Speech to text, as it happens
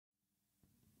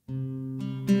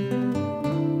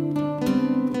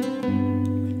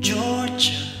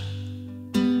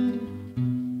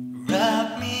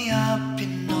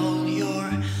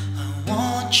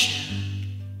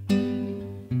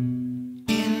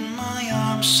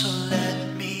arms, so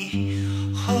let me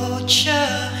hold you.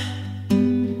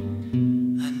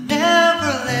 I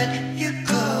never let you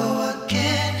go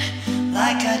again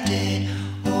like I did.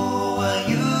 Oh, I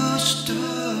used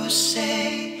to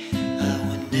say I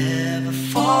would never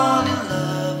fall in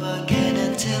love again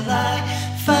until I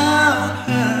found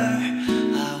her.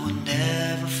 I would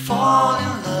never fall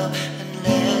in love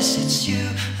unless it's you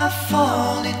I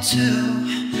fall into.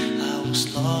 I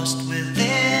was lost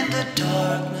within the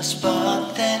darkness,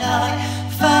 but then I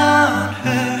found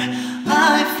her.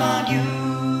 I found you.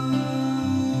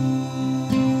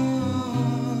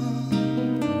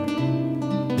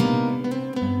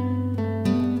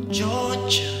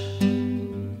 Georgia,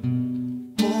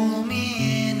 pull me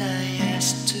in. I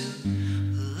asked to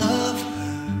love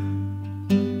her.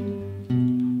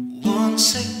 Once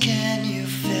again you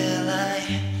feel I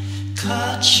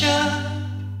caught you.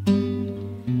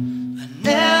 I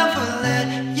never let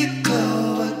you go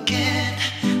again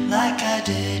like I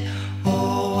did.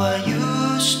 Oh, I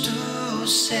used to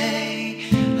say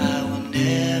I would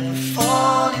never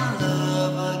fall in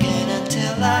love again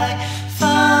until I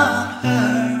found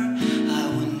her. I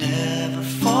would never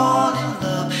fall in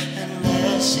love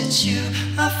unless it's you